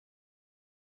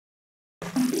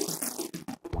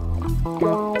Thank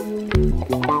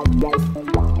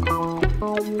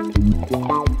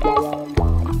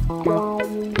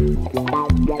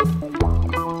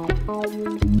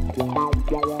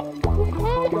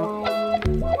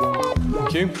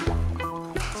you.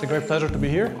 It's a great pleasure to be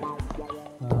here.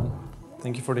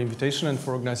 Thank you for the invitation and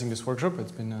for organizing this workshop.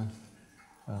 It's been a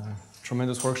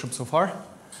tremendous workshop so far.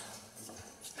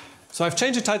 So I've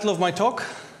changed the title of my talk.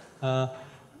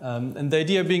 And the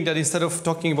idea being that instead of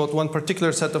talking about one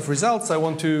particular set of results, I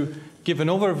want to give an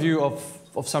overview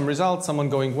of some results, some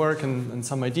ongoing work, and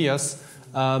some ideas.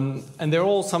 And they're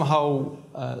all somehow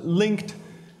linked.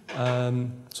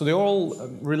 So they all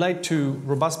relate to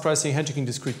robust pricing hedging in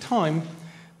discrete time,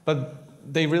 but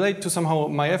they relate to somehow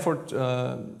my effort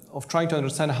of trying to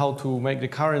understand how to make the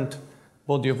current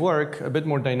body of work a bit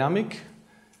more dynamic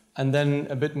and then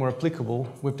a bit more applicable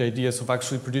with the ideas of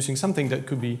actually producing something that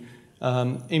could be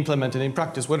implemented in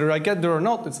practice. Whether I get there or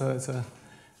not, it's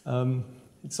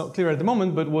not clear at the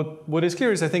moment, but what is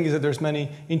clear is I think is that there's many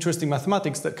interesting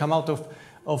mathematics that come out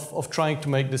of trying to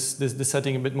make this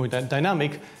setting a bit more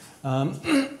dynamic.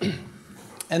 And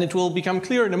it will become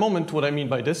clear in a moment what I mean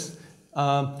by this.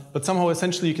 But somehow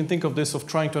essentially you can think of this of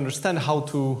trying to understand how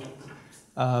to,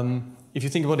 if you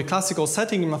think about the classical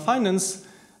setting in finance,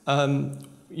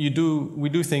 we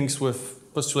do things with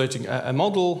postulating a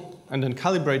model and then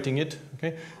calibrating it,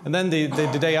 okay? And then the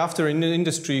day after in the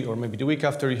industry, or maybe the week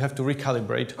after, you have to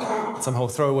recalibrate, somehow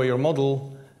throw away your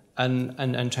model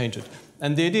and change it.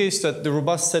 And the idea is that the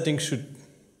robust setting should,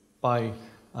 by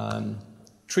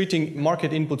treating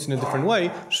market inputs in a different way,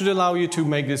 should allow you to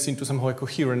make this into somehow a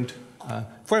coherent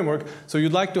framework. So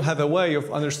you'd like to have a way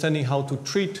of understanding how to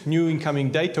treat new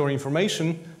incoming data or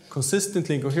information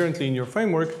consistently and coherently in your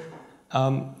framework,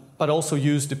 but also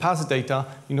use the past data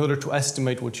in order to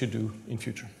estimate what you do in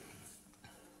future.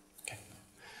 Okay.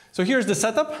 So here's the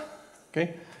setup.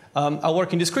 Okay. I'll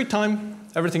work in discrete time.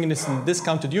 Everything is in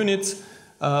discounted units,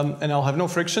 and I'll have no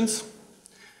frictions.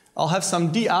 I'll have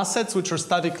some D assets which are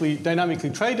statically, dynamically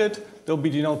traded. They'll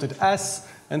be denoted S,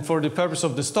 and for the purpose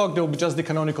of the stock, there will be just the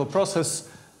canonical process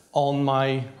on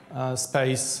my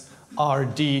space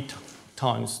RD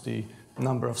times the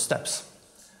number of steps.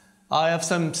 I have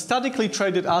some statically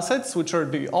traded assets, which are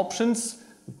the options.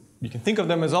 You can think of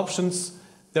them as options.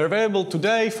 They're available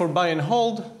today for buy and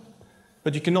hold,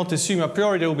 but you cannot assume a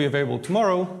priori they will be available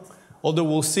tomorrow, although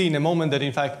we'll see in a moment that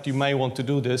in fact you may want to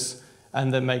do this,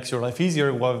 and that makes your life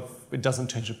easier while it doesn't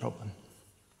change the problem.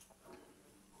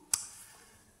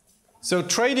 So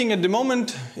trading at the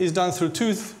moment is done through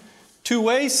two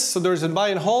ways. So there's a buy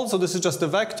and hold, so this is just a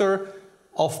vector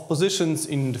of positions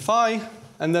in the phi.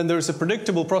 And then there's a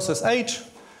predictable process H,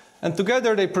 and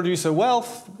together they produce a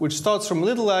wealth which starts from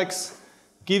little x,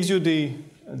 gives you the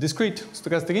discrete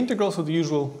stochastic integral, so the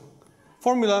usual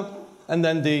formula, and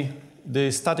then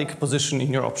the static position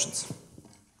in your options.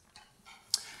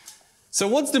 So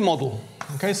what's the model?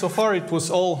 Okay, so far it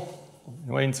was all, in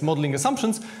a way, it's modeling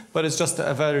assumptions, but it's just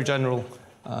a very general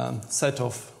set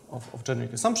of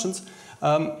generic assumptions.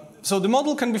 So the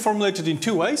model can be formulated in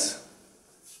two ways.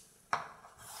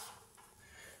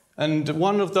 And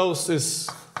one of those is,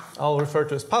 I'll refer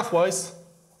to as pathwise,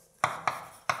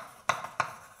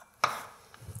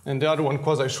 and the other one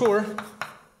quasi-sure.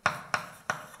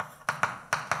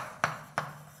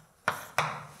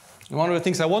 And one of the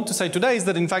things I want to say today is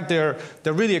that in fact they're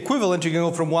really equivalent. You can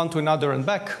go from one to another and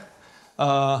back.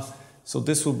 So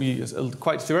this will be a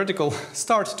quite theoretical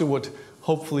start to what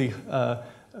hopefully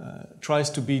tries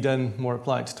to be then more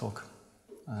applied talk.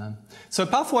 So a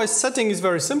pathwise setting is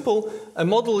very simple. A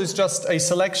model is just a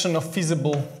selection of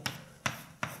feasible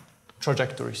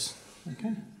trajectories.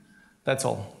 Okay? That's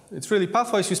all. It's really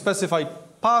pathwise. You specify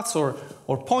paths or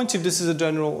points if this is a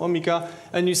general omega,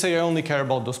 and you say I only care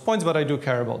about those points, but I do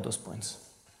care about those points.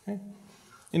 Okay?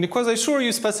 In the quasi-sure,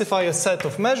 you specify a set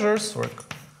of measures or a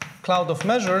cloud of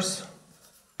measures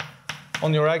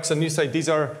on your x, and you say these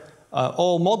are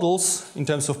all models in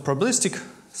terms of probabilistic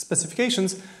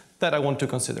specifications that I want to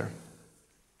consider.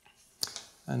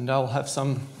 And I'll have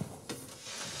some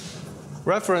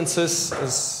references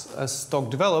as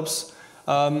talk develops.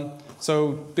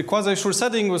 So the quasi-sure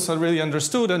setting was really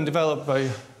understood and developed by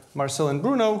Marcel and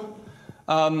Bruno.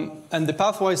 And the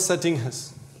pathwise setting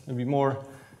has maybe more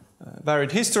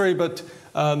varied history, but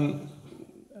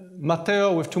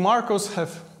Matteo with two Marcos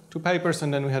have two papers,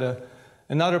 and then we had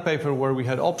another paper where we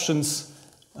had options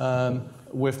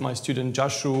with my student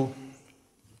Jashu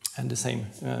and the same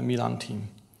Milan team.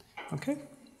 Okay?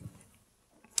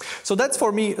 So that's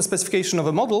for me a specification of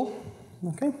a model.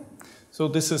 Okay? So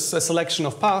this is a selection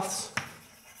of paths.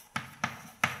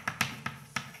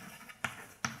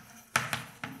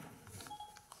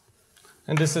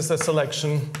 And this is a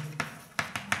selection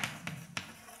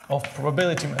of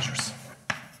probability measures.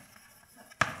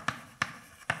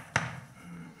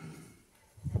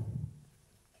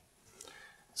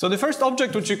 So the first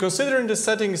object which you consider in this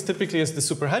setting is typically as the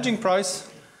super-hedging price,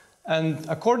 and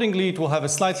accordingly it will have a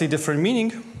slightly different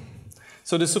meaning.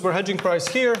 So the super-hedging price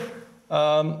here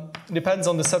depends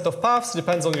on the set of paths,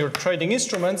 depends on your trading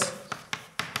instruments,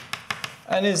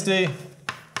 and is the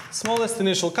smallest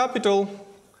initial capital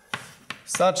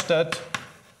such that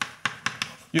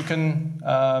you can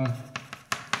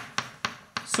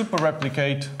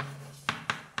super-replicate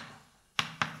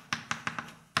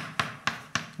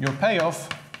your payoff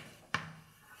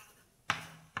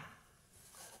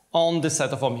on the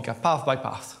set of omega, path by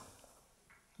path.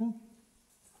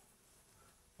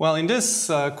 Well, in this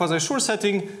quasi-sure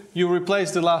setting, you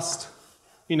replace the last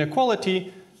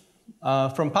inequality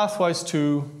from pathwise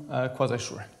to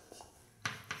quasi-sure.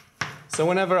 So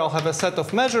whenever I'll have a set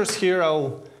of measures here,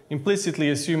 I'll implicitly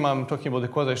assume I'm talking about the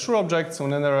quasi-sure object. So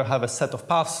whenever I have a set of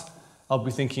paths, I'll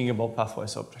be thinking about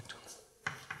pathwise object.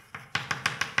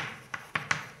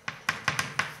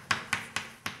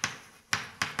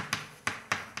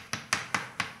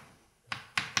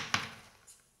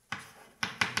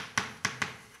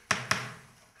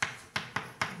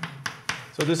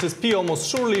 So this is P almost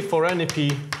surely for any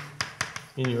P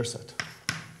in your set.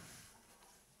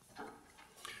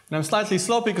 And I'm slightly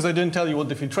sloppy because I didn't tell you what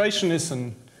the filtration is,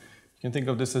 and you can think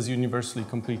of this as universally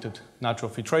completed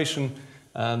natural filtration.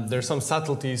 There are some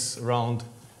subtleties around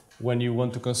when you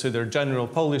want to consider general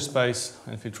Polish space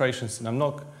and filtrations, and I'm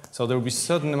not. So there will be a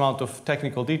certain amount of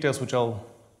technical details which I'll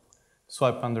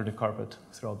swipe under the carpet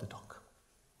throughout the talk.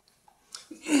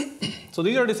 So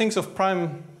these are the things of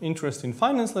prime interest in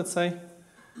finance, let's say.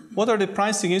 What are the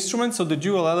pricing instruments? So the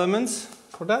dual elements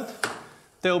for that,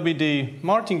 there will be the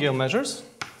martingale measures.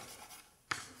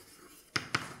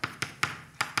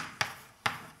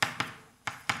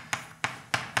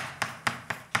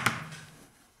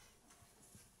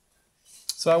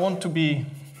 So I want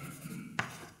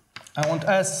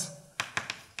S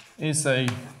is a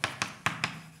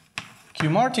Q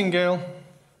martingale.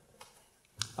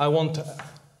 I want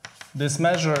this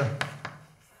measure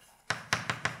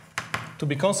to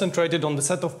be concentrated on the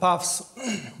set of paths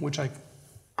which I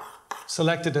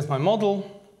selected as my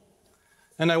model,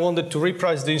 and I wanted to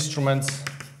reprice the instruments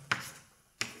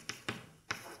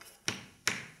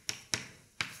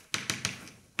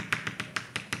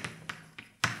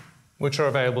which are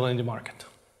available in the market.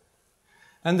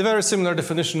 And the very similar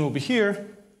definition will be here,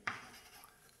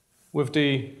 with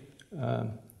the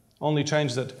only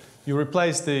change that you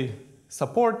replace the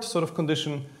support sort of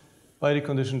condition by the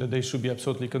condition that they should be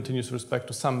absolutely continuous with respect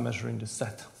to some measure in this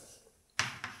set.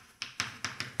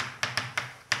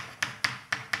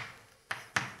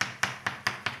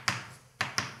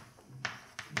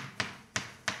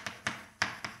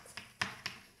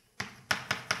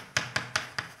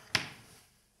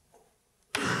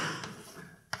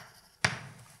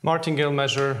 Martingale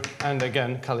measure, and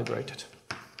again calibrated.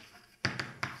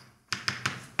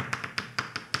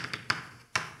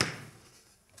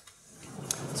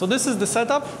 So this is the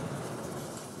setup.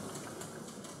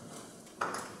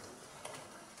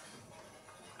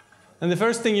 And the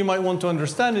first thing you might want to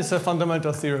understand is a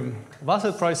fundamental theorem of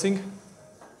asset pricing.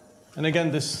 And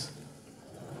again, this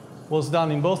was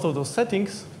done in both of those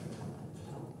settings.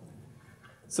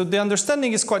 So the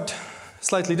understanding is quite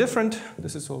slightly different.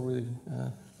 This is already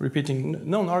repeating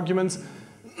known arguments.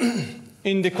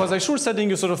 In the quasi-sure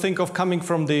setting, you sort of think of coming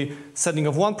from the setting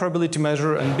of one probability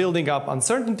measure and building up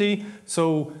uncertainty.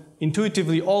 So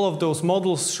intuitively, all of those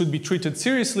models should be treated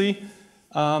seriously.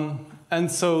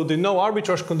 And so the no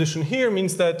arbitrage condition here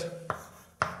means that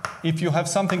if you have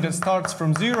something that starts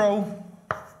from 0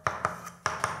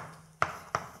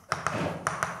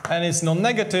 and is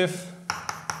non-negative,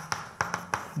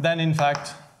 then in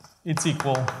fact it's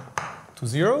equal to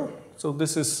 0. So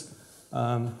this is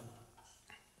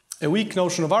a weak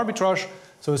notion of arbitrage,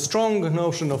 so a strong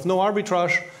notion of no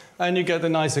arbitrage, and you get a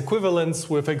nice equivalence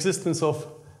with existence of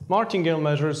martingale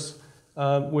measures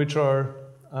which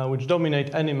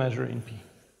dominate any measure in P.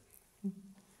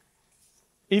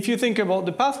 If you think about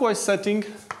the pathwise setting,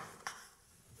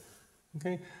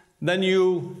 okay, then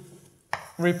you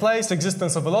replace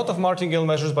existence of a lot of martingale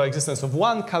measures by existence of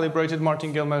one calibrated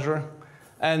martingale measure,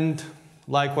 and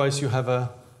likewise you have a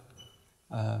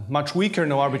much weaker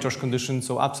no arbitrage condition,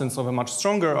 so absence of a much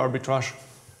stronger arbitrage.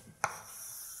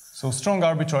 So strong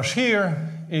arbitrage here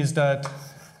is that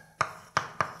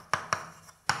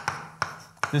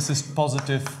this is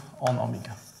positive on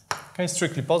omega. Okay,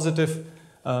 strictly positive.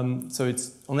 So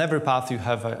it's on every path you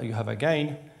have a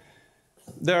gain.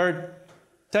 There are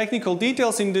technical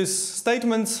details in these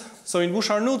statements. So in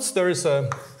Bouchard and Nutz, there is a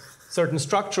certain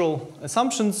structural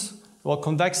assumptions about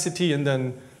convexity and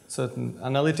then certain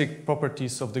analytic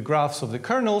properties of the graphs of the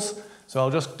kernels. So I'll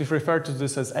just refer to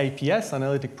this as APS,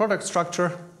 analytic product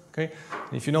structure. Okay?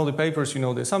 And if you know the papers, you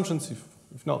know the assumptions.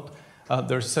 If not,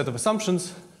 there's a set of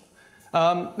assumptions.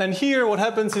 And here what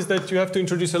happens is that you have to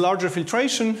introduce a larger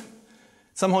filtration.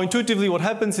 Somehow intuitively what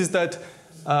happens is that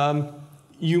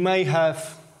you may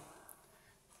have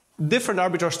different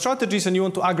arbitrage strategies and you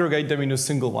want to aggregate them in a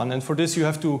single one. And for this you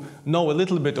have to know a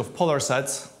little bit of polar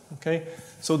sets. Okay?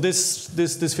 So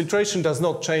this filtration does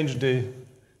not change the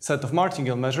set of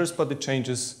martingale measures, but it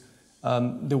changes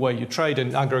the way you trade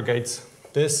and aggregates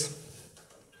this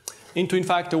into, in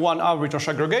fact, a one arbitrage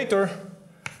aggregator.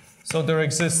 So there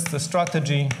exists a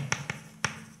strategy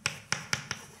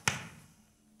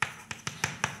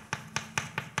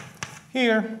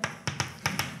here,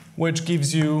 which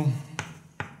gives you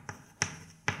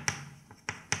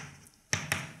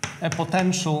a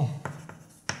potential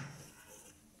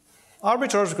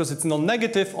arbitrage because it's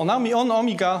non-negative on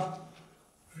omega.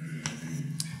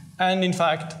 And in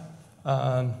fact,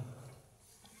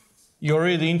 you're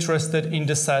really interested in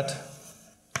the set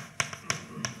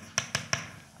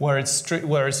where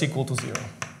it's equal to 0.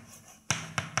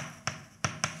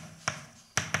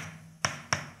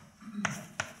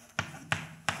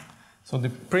 So the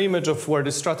preimage of where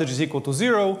the strategy is equal to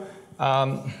 0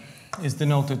 is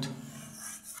denoted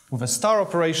with a star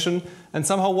operation. And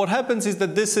somehow what happens is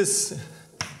that this is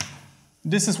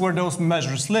where those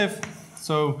measures live.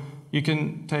 So you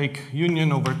can take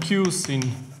union over q's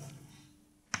in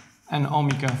an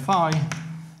omega phi.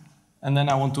 And then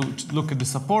I want to look at the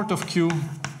support of q.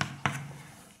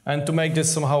 And to make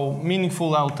this somehow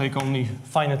meaningful, I'll take only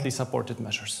finitely supported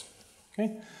measures.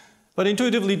 Okay? But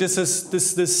intuitively,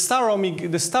 this star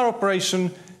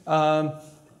operation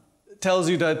tells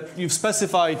you that you've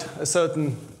specified a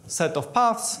certain set of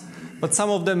paths, but some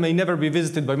of them may never be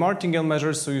visited by martingale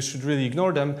measures, so you should really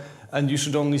ignore them, and you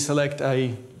should only select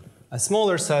a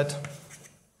smaller set,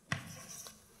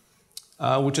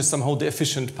 which is somehow the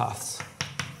efficient paths.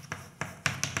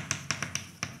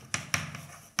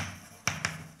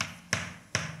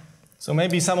 So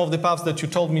maybe some of the paths that you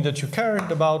told me that you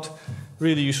cared about,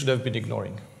 really you should have been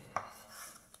ignoring.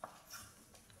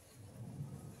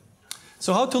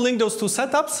 So how to link those two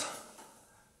setups?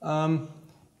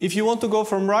 If you want to go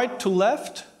from right to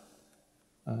left,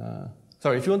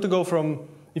 if you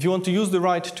want to use the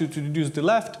right to deduce the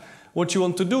left, what you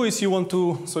want to do is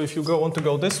so if you want to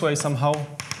go this way somehow,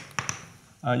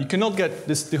 you cannot get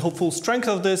the full strength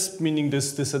of this, meaning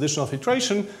this additional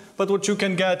filtration, but what you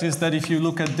can get is that if you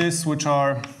look at this, which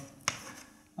are,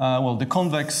 the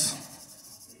convex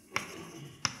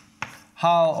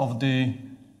hull of the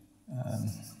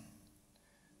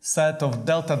set of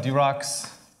delta Diracs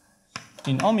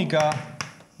in omega,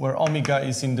 where omega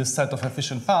is in this set of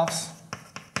efficient paths,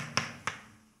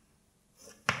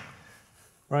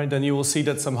 right? Then you will see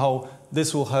that somehow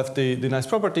this will have the nice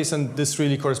properties, and this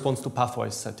really corresponds to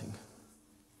pathwise setting.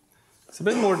 It's a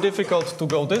bit more difficult to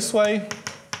go this way.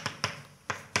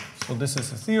 So this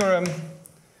is a theorem.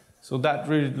 So that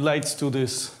relates to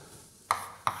this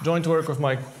joint work of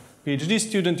my PhD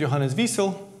student, Johannes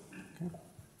Wiesel. Okay.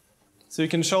 So you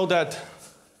can show that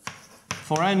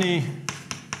for any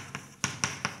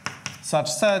such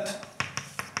set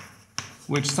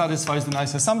which satisfies the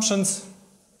nice assumptions,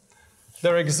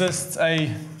 there exists a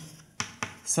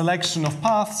selection of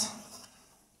paths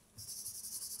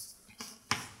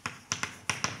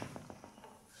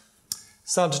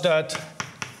such that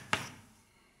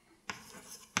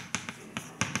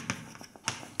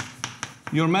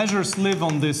your measures live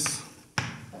on this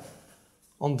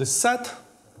set,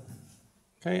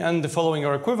 okay, and the following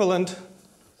are equivalent.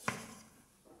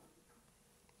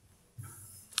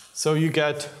 So you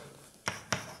get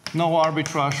no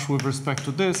arbitrage with respect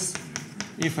to this,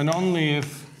 if and only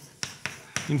if,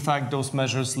 in fact, those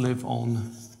measures live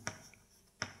on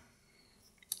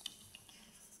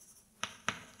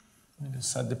this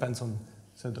set depends on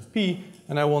set of P,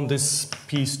 and I want this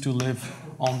piece to live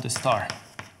on the star.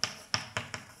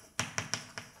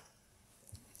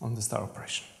 On the star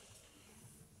operation.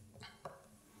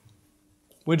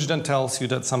 Which then tells you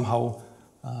that somehow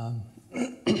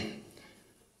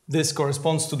this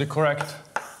corresponds to the correct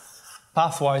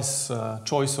pathwise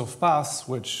choice of paths,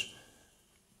 which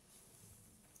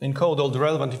encode all the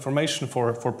relevant information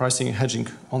for pricing and hedging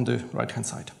on the right-hand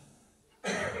side.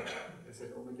 Is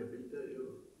it omega beta?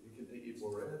 You can take it for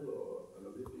real or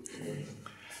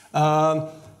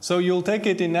analytic? So you'll take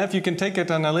it in F, you can take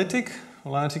it analytic,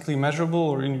 analytically measurable,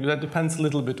 or that depends a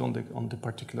little bit on the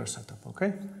particular setup,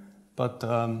 okay? But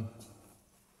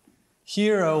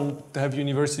here I'll have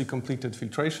university completed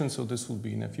filtration, so this will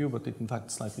be in FU, but in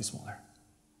fact slightly smaller.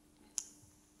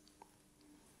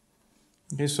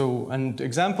 Okay, so an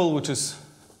example which is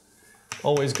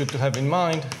always good to have in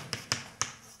mind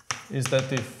is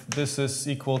that if this is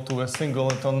equal to a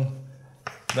singleton,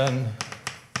 then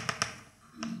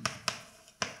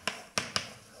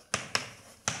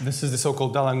this is the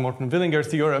so-called Dallin-Morton-Willinger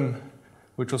theorem,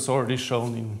 which was already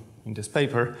shown in this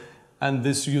paper. And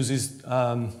this uses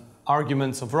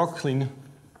arguments of Rocklin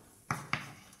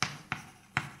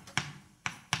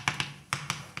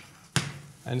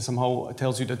and somehow it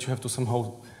tells you that you have to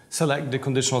somehow select the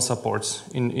conditional supports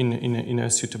in a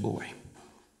suitable way.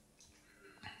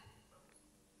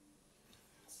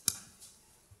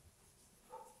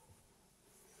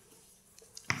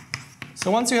 So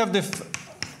once you have the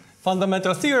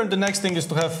fundamental theorem, the next thing is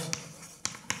to have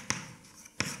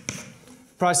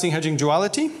pricing-hedging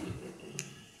duality.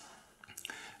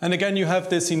 And again, you have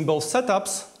this in both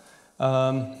setups.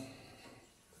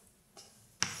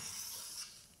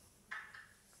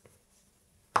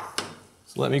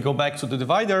 So let me go back to the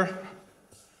divider.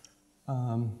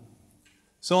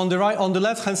 So on the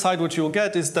left-hand side, what you will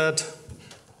get is that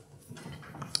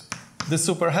the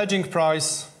super-hedging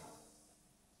price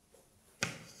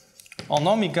on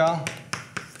omega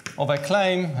of a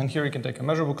claim, and here you can take a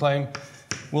measurable claim,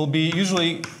 will be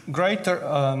usually greater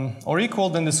or equal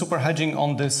than the super-hedging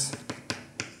on this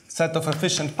set of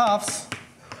efficient paths.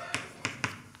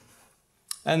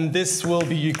 And this will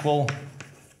be equal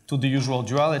to the usual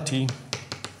duality.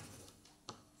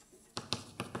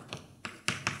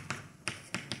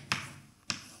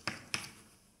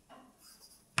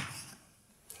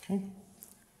 Okay.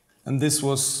 And this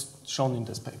was shown in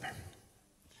this paper.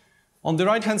 On the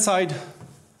right-hand side,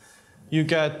 you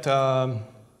get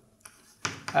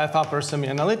F upper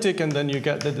semi-analytic, and then you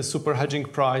get that the super-hedging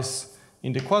price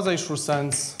in the quasi-sure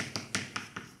sense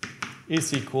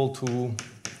is equal to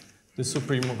the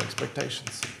supreme of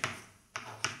expectations.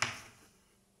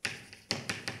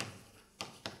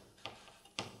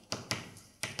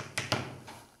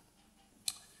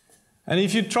 And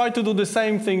if you try to do the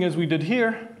same thing as we did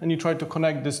here, and you try to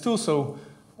connect these two, so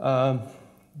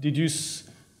deduce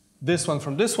this one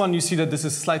from this one, you see that this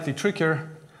is slightly trickier.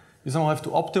 You somehow have to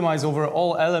optimize over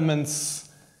all elements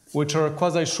which are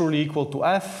quasi-surely equal to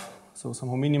F, so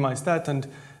somehow minimize that, and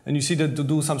you see that to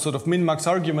do some sort of min-max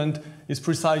argument is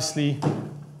precisely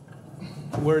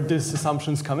where these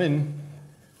assumptions come in,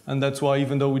 and that's why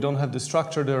even though we don't have the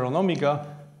structure there on omega,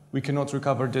 we cannot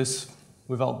recover this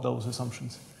without those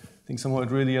assumptions. I think somehow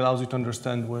it really allows you to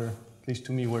understand where, at least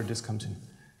to me, where this comes in.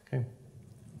 Okay.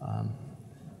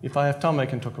 If I have time, I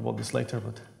can talk about this later,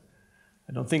 but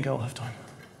I don't think I'll have time.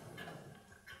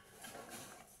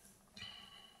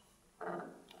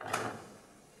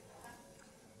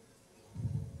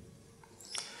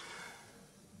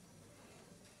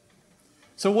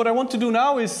 So what I want to do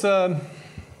now is, I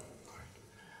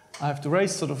have to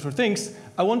raise sort of things.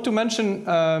 I want to mention,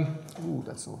 ooh,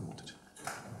 that's not what I wanted.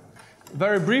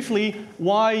 Very briefly,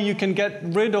 why you can get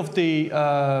rid of the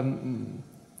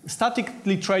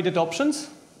statically traded options.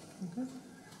 Okay.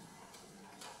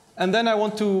 And then I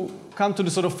want to come to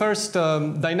the sort of first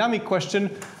dynamic question,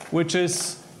 which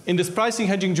is, in this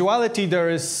pricing-hedging duality, there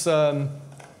is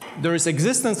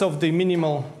existence of the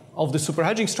minimal of the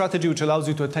super-hedging strategy, which allows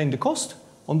you to attain the cost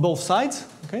on both sides.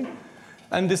 Okay?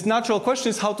 And this natural question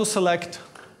is how to select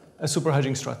a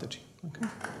super-hedging strategy. Okay?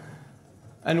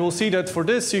 And we'll see that for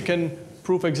this, you can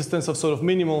prove existence of sort of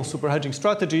minimal super-hedging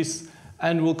strategies,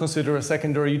 and we'll consider a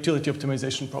secondary utility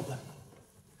optimization problem.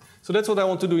 So that's what I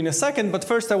want to do in a second, but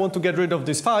first I want to get rid of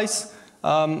this vice.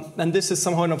 And this is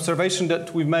somehow an observation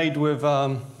that we made with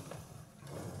Anya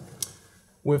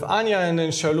and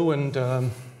then Xiaolu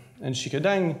and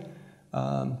Shike-Deng,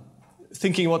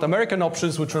 thinking about American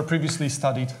options, which were previously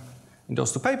studied in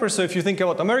those two papers. So if you think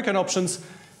about American options,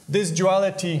 this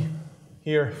duality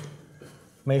here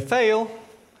may fail.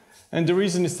 And the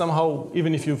reason is somehow,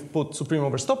 even if you've put supreme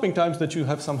over stopping times, that you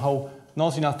have somehow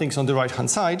not enough things on the right-hand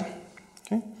side.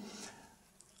 Okay?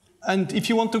 And if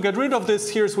you want to get rid of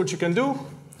this, here's what you can do.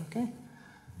 Okay?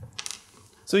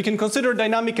 So you can consider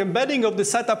dynamic embedding of the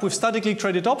setup with statically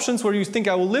traded options, where you think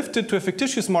I will lift it to a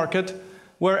fictitious market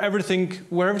where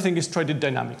everything is traded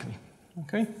dynamically.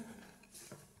 Okay?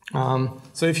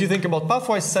 So if you think about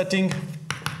pathwise setting,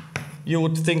 you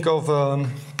would think of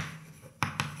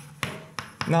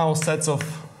now sets of,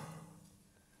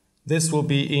 this will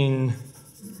be in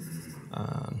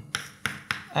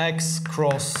X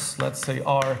cross, let's say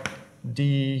R,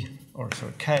 D, or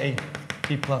sorry, K,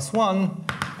 p plus 1.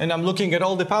 And I'm looking at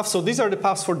all the paths. So these are the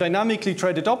paths for dynamically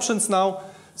traded options now.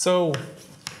 So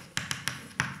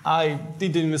I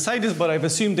didn't even say this, but I've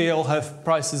assumed they all have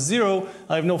prices 0.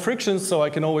 I have no frictions, so I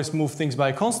can always move things by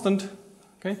a constant.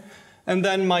 Okay? And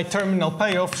then my terminal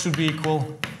payoff should be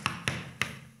equal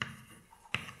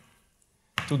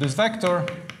to this vector.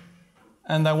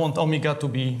 And I want omega to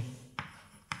be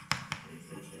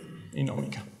in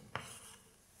omega.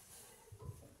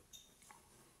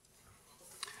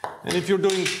 And if you're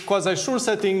doing quasi-sure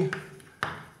setting,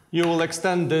 you will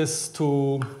extend this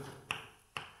to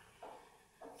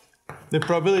the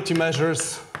probability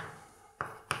measures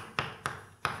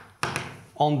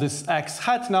on this x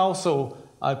hat now. So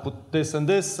I put this,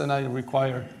 and I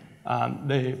require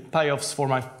the payoffs for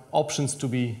my options to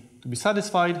be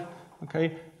satisfied.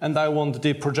 Okay, and I want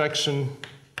the projection.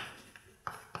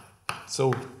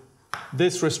 So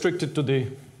this restricted to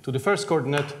the first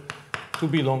coordinate to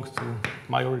belong to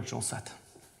my original set.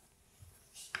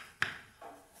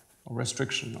 Or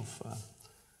restriction of.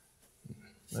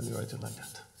 Let me write it like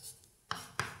that.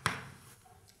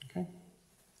 Okay.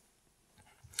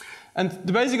 And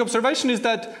the basic observation is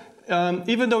that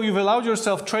even though you've allowed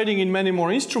yourself trading in many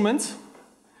more instruments,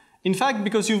 in fact,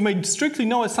 because you've made strictly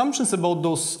no assumptions about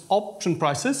those option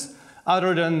prices,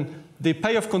 other than the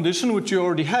payoff condition, which you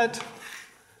already had,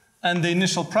 and the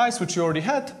initial price, which you already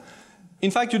had, in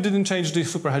fact, you didn't change the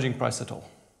super-hedging price at all.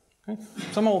 Okay?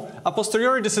 Somehow, a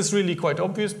posteriori, this is really quite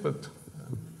obvious, but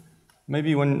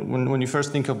maybe when you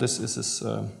first think of this, this is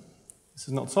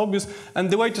not so obvious.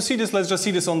 And the way to see this, let's just see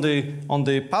this on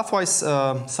the pathwise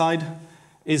side,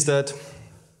 is that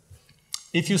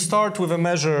if you start with a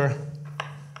measure,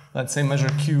 let's say measure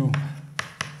q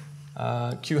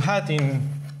hat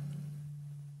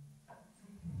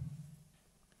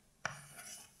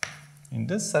in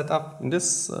this setup, in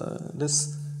this,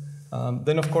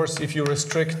 then of course if you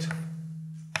restrict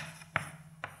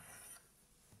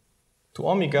to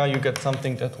omega, you get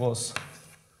something that was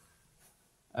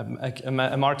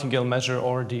a martingale measure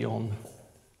already on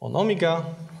omega.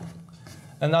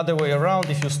 Another way around,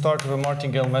 if you start with a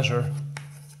martingale measure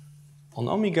on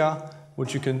omega,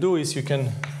 what you can do is you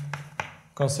can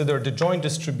consider the joint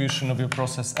distribution of your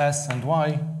process S and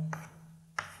Y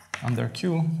under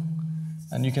Q,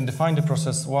 and you can define the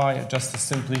process Y just as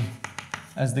simply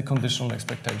as the conditional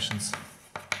expectations.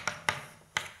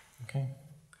 Okay,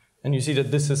 and you see that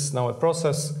this is now a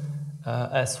process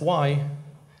SY,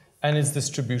 and its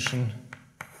distribution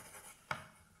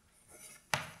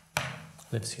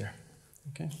lives here.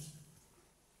 Okay.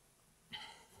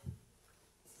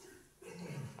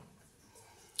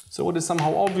 So what is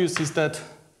somehow obvious is that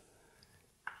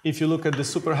if you look at the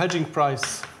super-hedging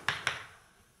price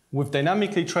with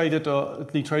dynamically traded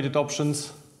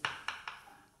options,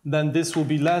 then this will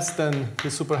be less than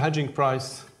the super-hedging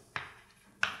price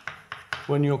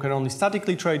when you can only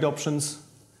statically trade options.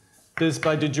 This,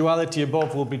 by the duality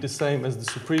above, will be the same as the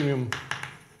supremium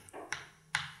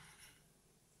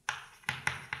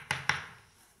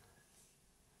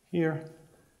here.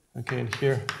 Okay, and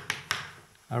here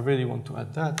I really want to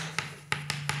add that.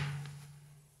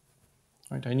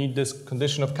 Right, I need this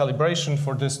condition of calibration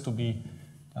for this to be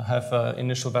have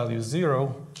initial value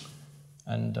 0,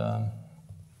 and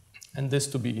this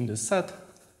to be in the set.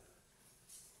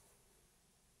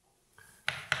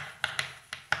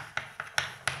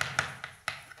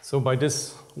 So by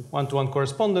this one-to-one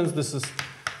correspondence, this is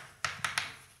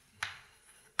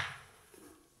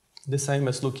the same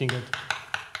as looking at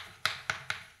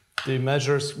the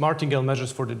measures, martingale measures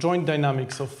for the joint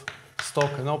dynamics of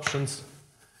stock and options,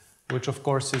 which of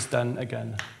course is then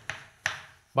again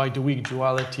by the weak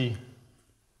duality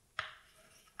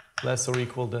less or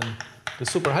equal than the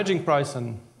super-hedging price,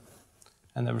 and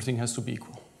everything has to be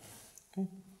equal. Okay?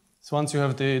 So once you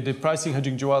have the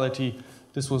pricing-hedging duality,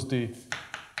 this was the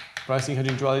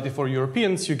pricing-hedging duality for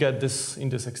Europeans, you get this in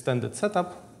this extended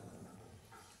setup.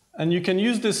 And you can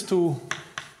use this to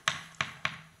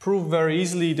prove very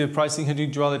easily the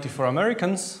pricing-hedging duality for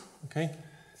Americans. Okay?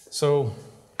 So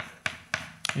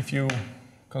if you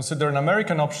consider an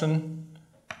American option,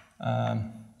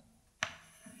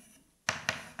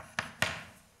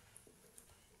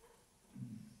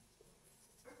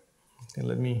 okay,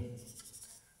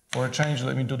 for a change,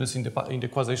 let me do this in the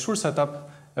quasi-sure setup.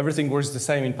 Everything works the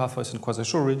same in Pathwise and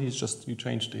quasi-sure, really. It's just you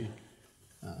change the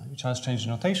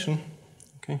notation.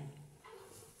 Okay.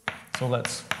 So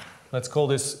let's call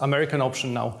this American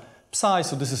option now psi.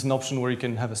 So this is an option where you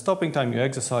can have a stopping time, you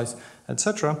exercise,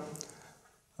 etc.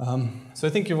 So I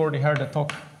think you've already heard a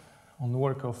talk on the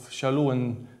work of Chalou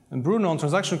and Bruno on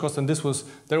transaction cost, and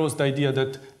there was the idea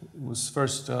that it was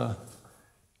first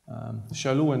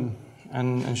Chalou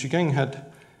and she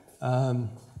had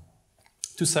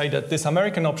to say that this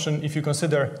American option, if you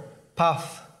consider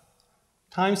path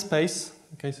time space,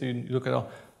 okay, so you look at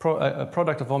a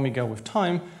product of omega with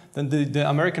time, then the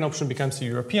American option becomes the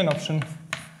European option.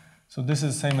 So this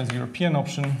is the same as the European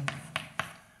option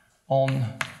on,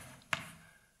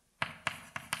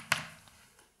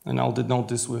 and I'll denote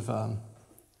this with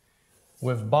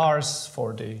bars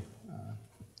for the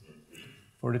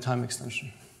time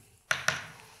extension.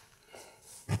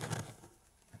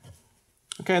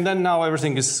 Okay, and then now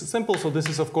everything is simple. So this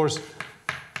is, of course,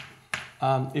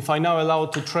 if I now allow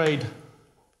to trade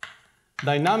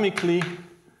dynamically,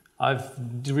 I've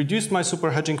reduced my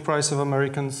super hedging price of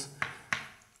Americans.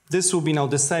 This will be now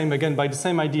the same, again, by the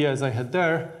same idea as I had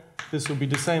there. This will be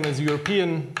the same as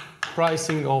European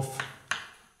pricing of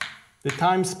the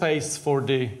time space for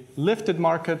the lifted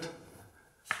market.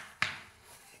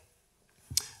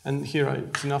 And here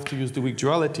it's enough to use the weak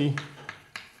duality.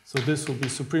 So this will be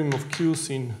supremum of Q's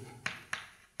in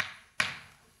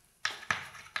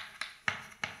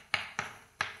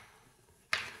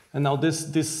and now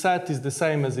this set is the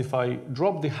same as if I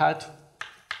drop the hat.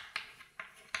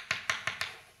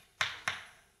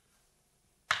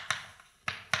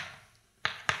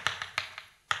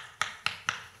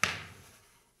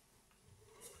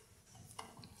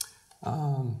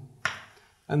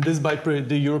 And this by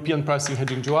the European pricing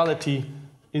hedging duality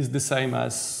is the same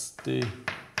as the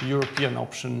European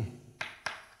option.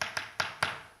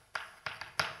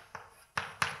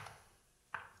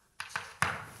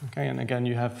 Okay, and again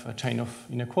you have a chain of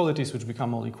inequalities which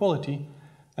become all equality.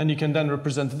 And you can then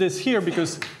represent this here,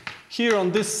 because here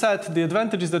on this set, the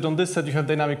advantage is that on this set you have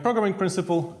dynamic programming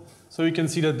principle. So you can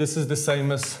see that this is the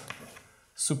same as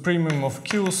supremum of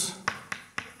Q's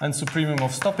and supremum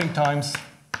of stopping times,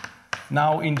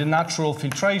 now in the natural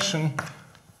filtration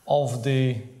of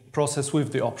the process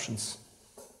with the options.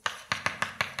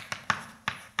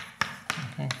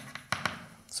 Okay.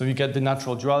 So you get the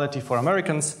natural duality for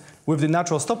Americans with the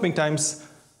natural stopping times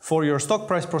for your stock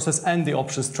price process and the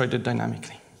options traded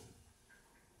dynamically.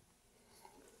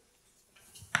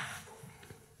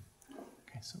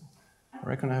 Okay, so I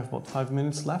reckon I have about 5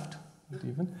 minutes left, not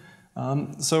even.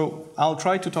 So I'll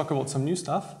try to talk about some new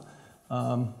stuff.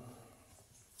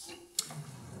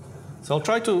 So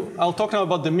I'll talk now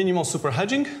about the minimal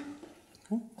superhedging.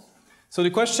 Okay. So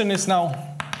the question is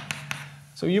now,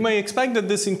 so you may expect that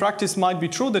this in practice might be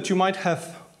true, that you might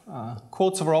have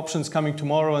quotes over options coming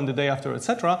tomorrow and the day after,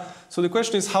 etc. So the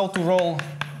question is how to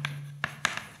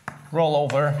roll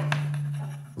over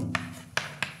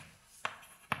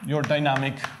your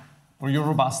dynamic or your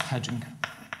robust hedging.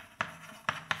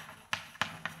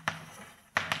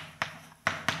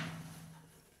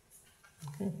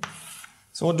 Okay.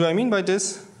 So what do I mean by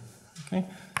this? Okay.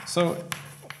 So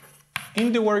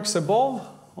in the works above,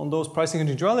 on those pricing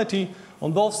hedging duality,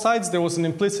 on both sides there was an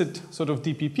implicit sort of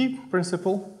DPP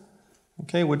principle,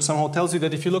 okay, which somehow tells you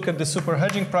that if you look at the super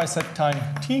hedging price at time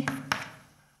t,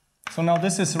 so now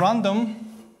this is random,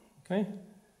 okay,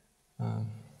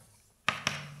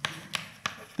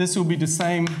 this will be the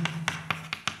same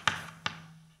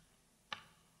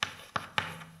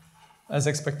as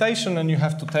expectation, and you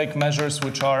have to take measures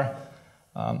which are,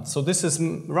 so this is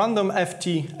random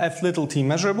ft, f little t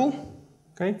measurable,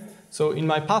 okay. So in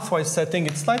my pathwise setting,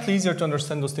 it's slightly easier to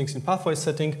understand those things in pathwise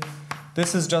setting.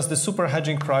 This is just the super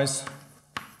hedging price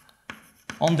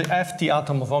on the ft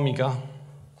atom of omega,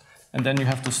 and then you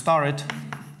have to star it.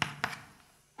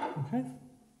 Okay.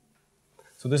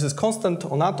 So this is constant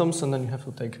on atoms, and then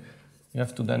you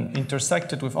have to then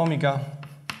intersect it with omega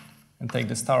and take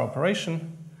the star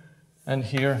operation. And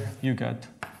here you get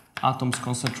atoms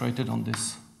concentrated on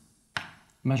this,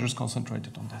 measures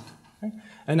concentrated on that. Okay?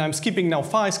 And I'm skipping now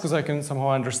phi's because I can somehow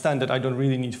understand that I don't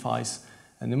really need phi's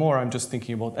anymore. I'm just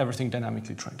thinking about everything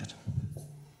dynamically traded.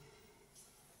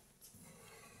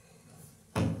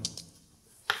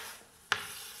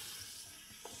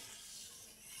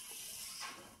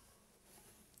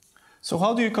 So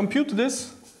how do you compute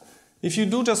this? If you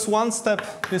do just one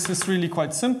step, this is really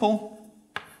quite simple.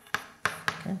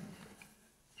 Okay.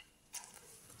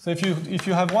 So if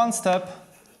you have one step,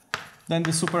 then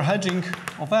the superhedging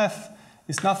of f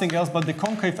is nothing else but the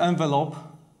concave envelope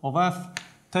of f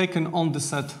taken on the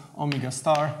set omega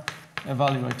star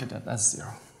evaluated at S0.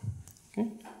 Okay?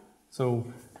 So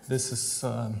this is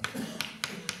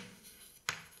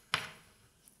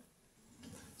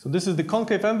the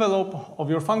concave envelope of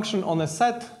your function on a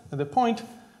set at a point.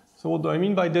 So what do I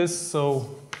mean by this? So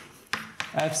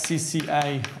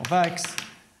FCCA of x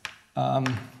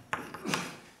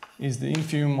is the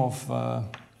infimum of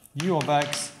u of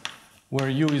x, where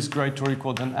u is greater or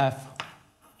equal than f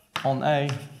on A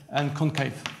and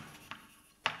concave.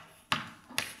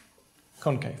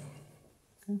 Concave.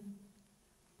 Okay.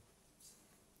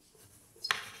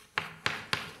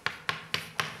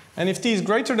 And if t is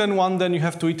greater than 1, then you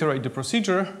have to iterate the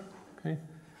procedure. Okay.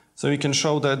 So you can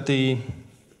show that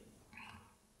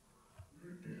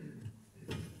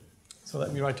so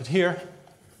let me write it here.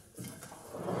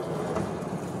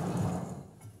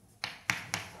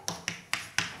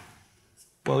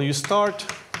 Well, you start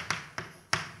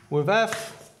with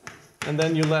f, and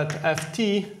then you let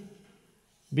ft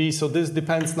be, so this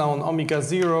depends now on omega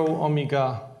 0,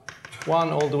 omega 1,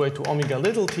 all the way to omega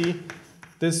little t.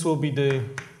 This will be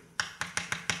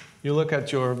you look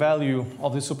at your value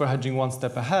of the superhedging one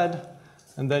step ahead,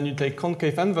 and then you take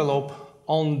concave envelope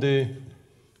on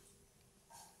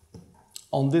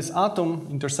this atom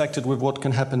intersected with what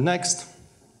can happen next.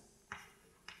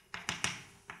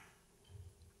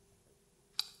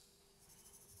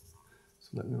 So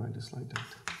let me write this like that.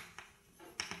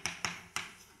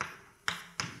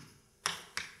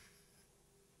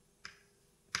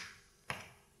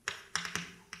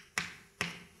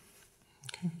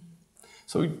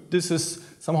 So this is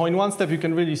somehow in one step you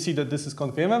can really see that this is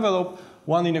concave envelope.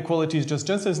 One inequality is just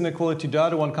Jensen's inequality. The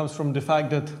other one comes from the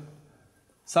fact that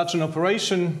such an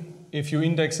operation, if you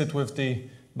index it with the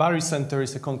barycenter,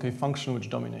 is a concave function which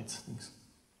dominates things.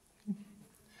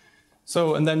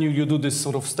 So, and then you do this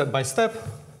sort of step by step.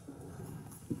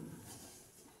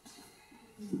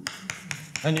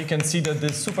 And you can see that the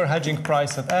superhedging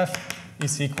price at F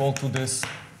is equal to this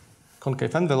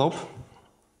concave envelope.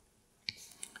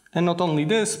 And not only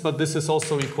this, but this is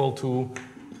also equal to,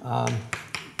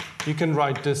 you can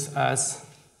write this as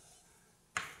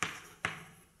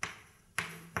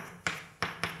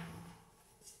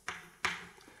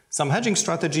some hedging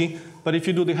strategy. But if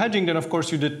you do the hedging, then of course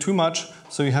you did too much,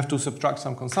 so you have to subtract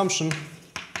some consumption.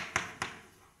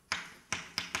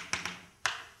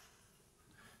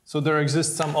 So there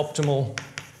exists some optimal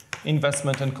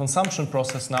investment and consumption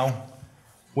process now,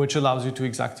 which allows you to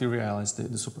exactly realize the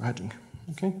superhedging.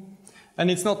 Okay, and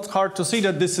it's not hard to see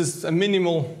that this is a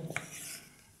minimal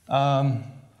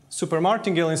super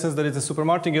martingale in the sense that it's a super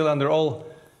martingale under all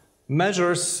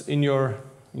measures in your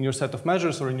set of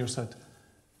measures or in your set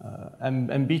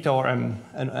m beta or m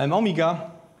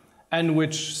omega, and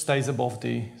which stays above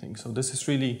the thing. So this is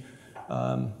really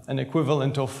an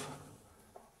equivalent of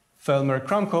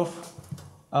Fellmer-Kramkov.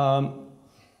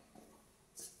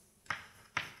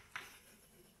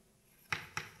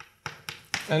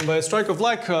 And by a strike of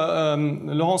luck,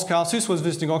 Johannes Carassus was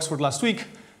visiting Oxford last week,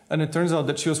 and it turns out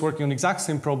that she was working on the exact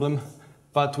same problem,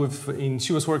 but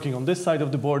she was working on this side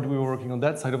of the board, we were working on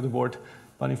that side of the board,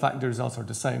 but in fact the results are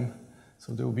the same.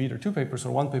 So there will be either 2 papers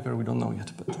or 1 paper, we don't know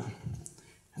yet, but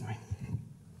anyway.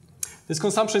 This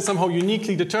consumption is somehow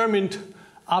uniquely determined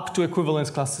up to equivalence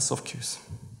classes of Qs.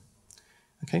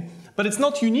 Okay, but it's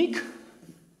not unique.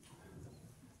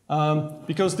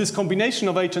 Because this combination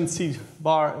of H and C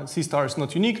star is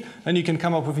not unique, and you can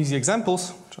come up with easy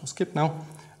examples, which I'll skip now.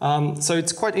 So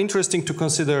it's quite interesting to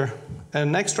consider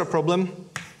an extra problem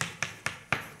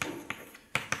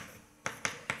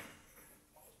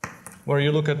where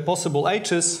you look at possible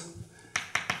H's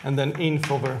and then inf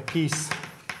over P's.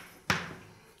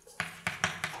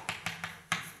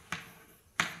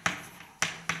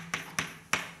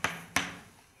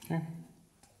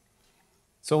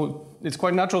 So it's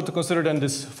quite natural to consider then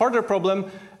this further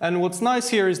problem. And what's nice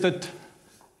here is that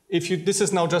this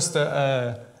is now just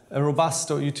a robust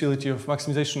utility of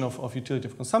maximization of utility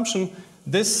of consumption.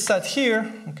 This set here,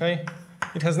 okay,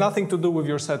 it has nothing to do with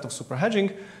your set of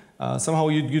superhedging. Somehow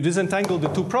you disentangle the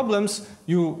two problems.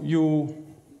 The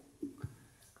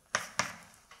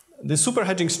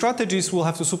superhedging strategies will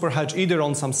have to superhedge either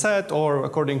on some set or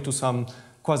according to some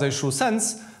quasi-sure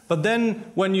sense. But then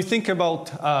when you think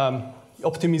about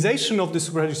optimization of the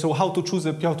superhedging, so how to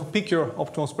pick your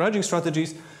optimal superhedging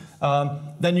strategies,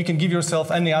 then you can give yourself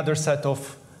any other set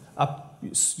of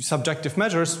subjective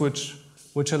measures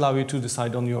which allow you to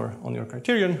decide on your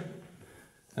criterion.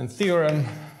 And theorem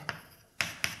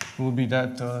will be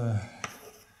that.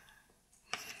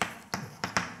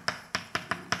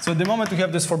 So at the moment we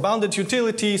have this for bounded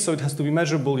utility, so it has to be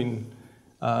measurable in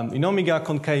omega,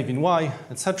 concave in y,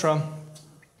 etc.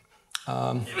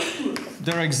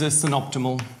 There exists an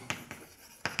optimal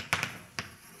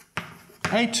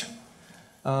H.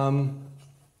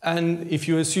 And if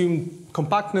you assume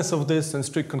compactness of this and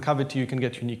strict concavity, you can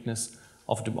get uniqueness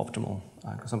of the optimal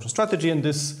consumption strategy. And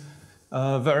this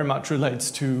very much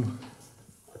relates to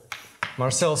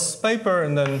Marcel's paper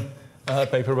and then a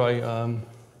paper by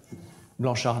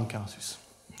Blanchard and Carassus.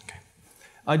 Okay.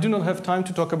 I do not have time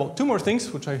to talk about two more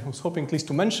things, which I was hoping at least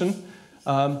to mention.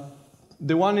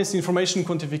 The one is information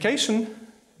quantification.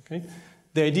 Okay?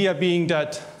 The idea being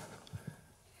that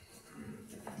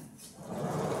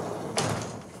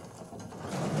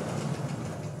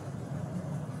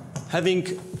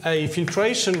having a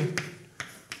filtration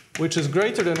which is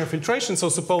greater than a filtration, so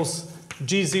suppose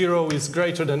G0 is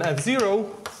greater than F0,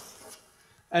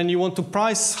 and you want to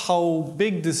price how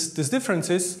big this difference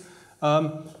is,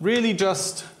 really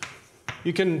just,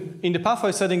 you can, in the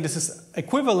pathwise setting, this is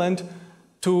equivalent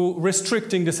to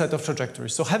restricting the set of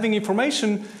trajectories. So having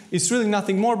information is really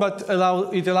nothing more, but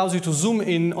it allows you to zoom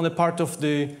in on a part of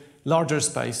the larger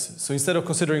space. So instead of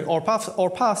considering all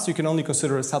paths, you can only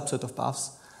consider a subset of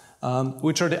paths,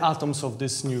 which are the atoms of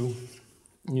this new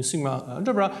sigma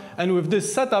algebra. And with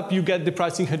this setup, you get the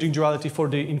pricing-hedging duality for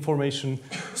the information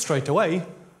straight away.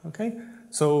 Okay?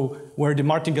 So where the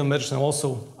martingale measures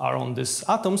also are on these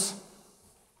atoms.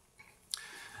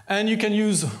 And you can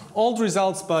use old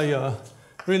results by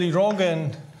really Roge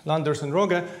and Landers and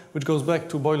Roge, which goes back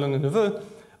to Boylan and Neveu,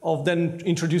 of then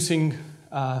introducing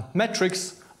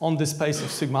metrics on the space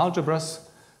of sigma algebras.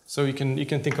 So you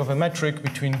can think of a metric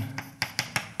between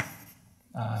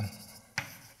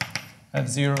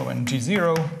F0 and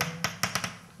G0,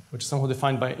 which is somehow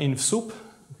defined by inf sup,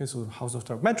 okay, so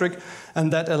Hausdorff metric,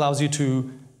 and that allows you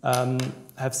to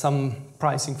have some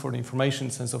pricing for the information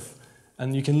sense of,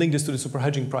 and you can link this to the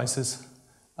super-hedging prices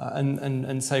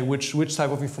and say which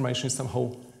type of information is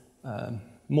somehow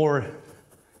more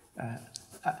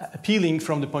appealing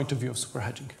from the point of view of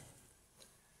super-hedging.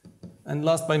 And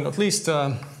last but not least,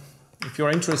 if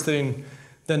you're interested in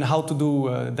then how to do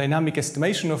dynamic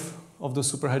estimation of the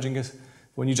super-hedging is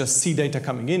when you just see data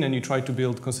coming in and you try to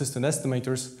build consistent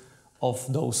estimators of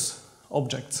those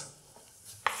objects.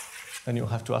 Then you'll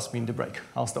have to ask me in the break.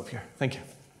 I'll stop here. Thank you.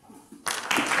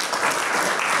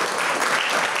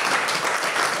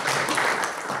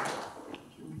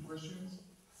 Questions?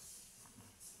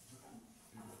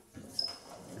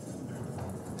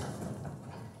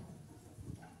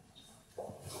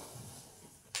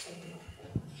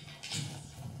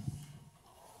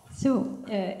 So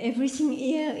everything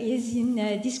here is in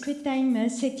a discrete time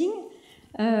setting.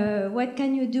 What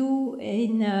can you do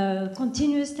in a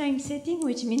continuous time setting,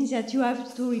 which means that you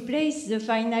have to replace the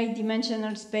finite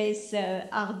dimensional space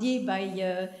RD by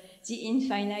the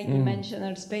infinite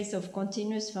dimensional space of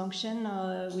continuous function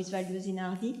with values in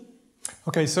RD?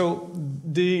 Okay, so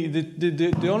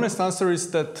the honest answer is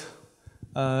that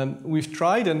we've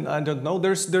tried, and I don't know.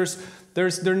 There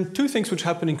are two things which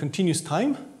happen in continuous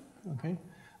time. Okay.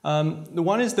 The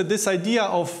one is that this idea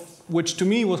of, which to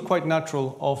me was quite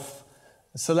natural, of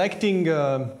selecting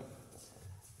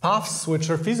paths which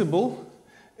are feasible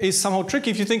is somehow tricky.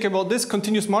 If you think about this,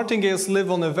 continuous martingales live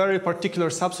on a very particular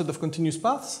subset of continuous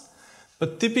paths.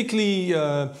 But typically,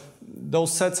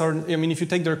 those sets are, I mean, if you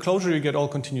take their closure, you get all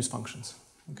continuous functions.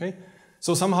 Okay?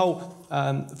 So somehow,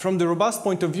 from the robust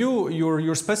point of view,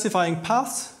 you're specifying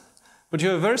paths. But you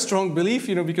have a very strong belief,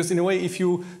 you know, because in a way, if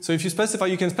you specify,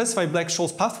 you can specify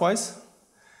Black-Scholes pathwise.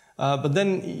 But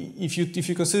then, if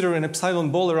you consider an epsilon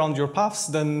ball around your paths,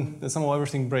 then somehow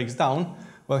everything breaks down.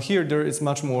 Well, here there is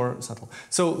much more subtle.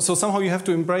 So somehow you have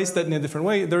to embrace that in a different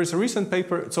way. There is a recent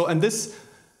paper. So and this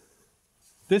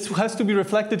has to be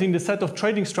reflected in the set of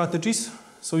trading strategies.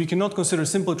 So you cannot consider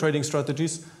simple trading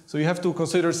strategies. So you have to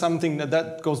consider something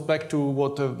that goes back to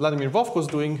what Vladimir Vovk was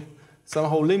doing.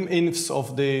 Somehow lim-infs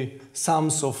of the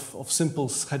sums of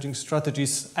simple hedging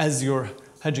strategies as your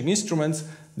hedging instruments.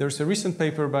 There's a recent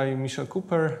paper by Michel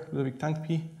Cooper, Ludovic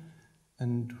Tankpi,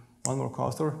 and one more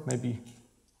co-author, maybe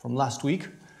from last week,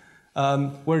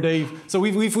 where so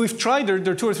we've tried, there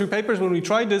are 2 or 3 papers when we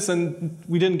tried this and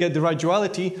we didn't get the right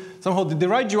duality. Somehow the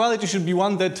right duality should be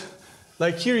one that,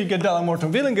 like here you get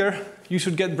Dalla-Morton-Willinger, you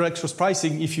should get Black-Scholes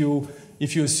pricing if you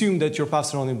assume that your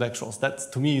paths are only Black-Scholes.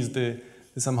 That to me is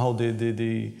somehow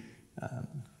the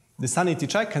sanity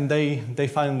check, and they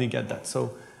finally get that.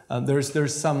 So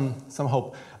there's some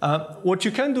hope. What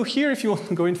you can do here, if you want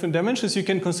to go infinite dimensions, you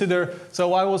can consider.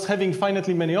 So I was having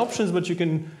finitely many options, but you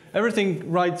can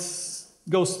everything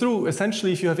goes through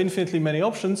essentially if you have infinitely many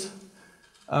options.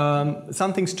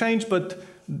 Some things change, but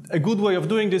a good way of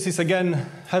doing this is again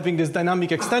having this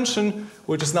dynamic extension,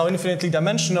 which is now infinitely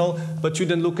dimensional, but you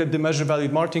then look at the measure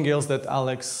valued martingales that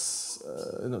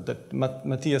that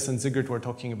Matthias and Sigurd were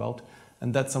talking about,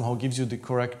 and that somehow gives you the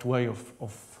correct way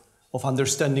of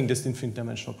understanding these infinite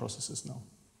dimensional processes now.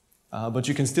 But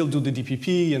you can still do the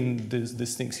DPP and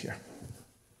these things here.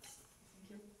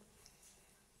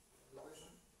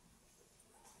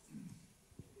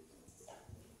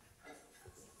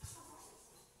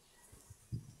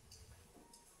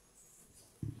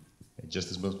 just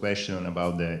a small question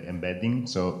about the embedding.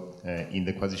 So in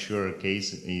the quasi-sure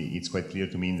case, it's quite clear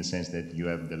to me in the sense that you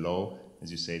have the law,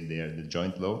 as you said there, the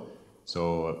joint law.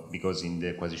 So because in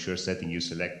the quasi-sure setting you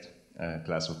select a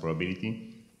class of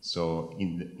probability. So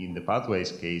in the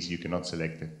Pathwise case, you cannot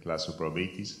select a class of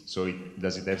probabilities. So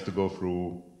does it have to go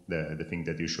through the thing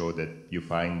that you show, that you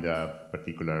find a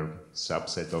particular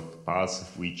subset of paths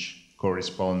which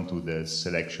correspond to the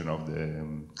selection of the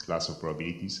class of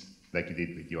probabilities, like you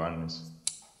did with Johannes?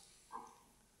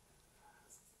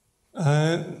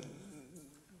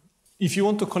 If you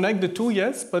want to connect the two,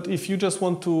 yes, but if you just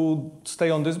want to stay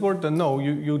on this board, then no,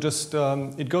 you just,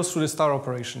 it goes through the star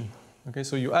operation. Okay,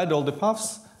 so you add all the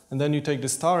paths, and then you take the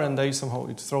star, and they somehow,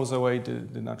 it throws away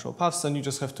the natural paths, and you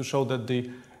just have to show that the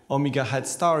omega hat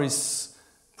star is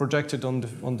projected on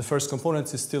the first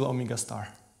components is still omega star.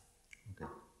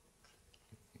 Okay.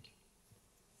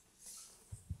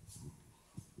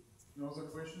 Another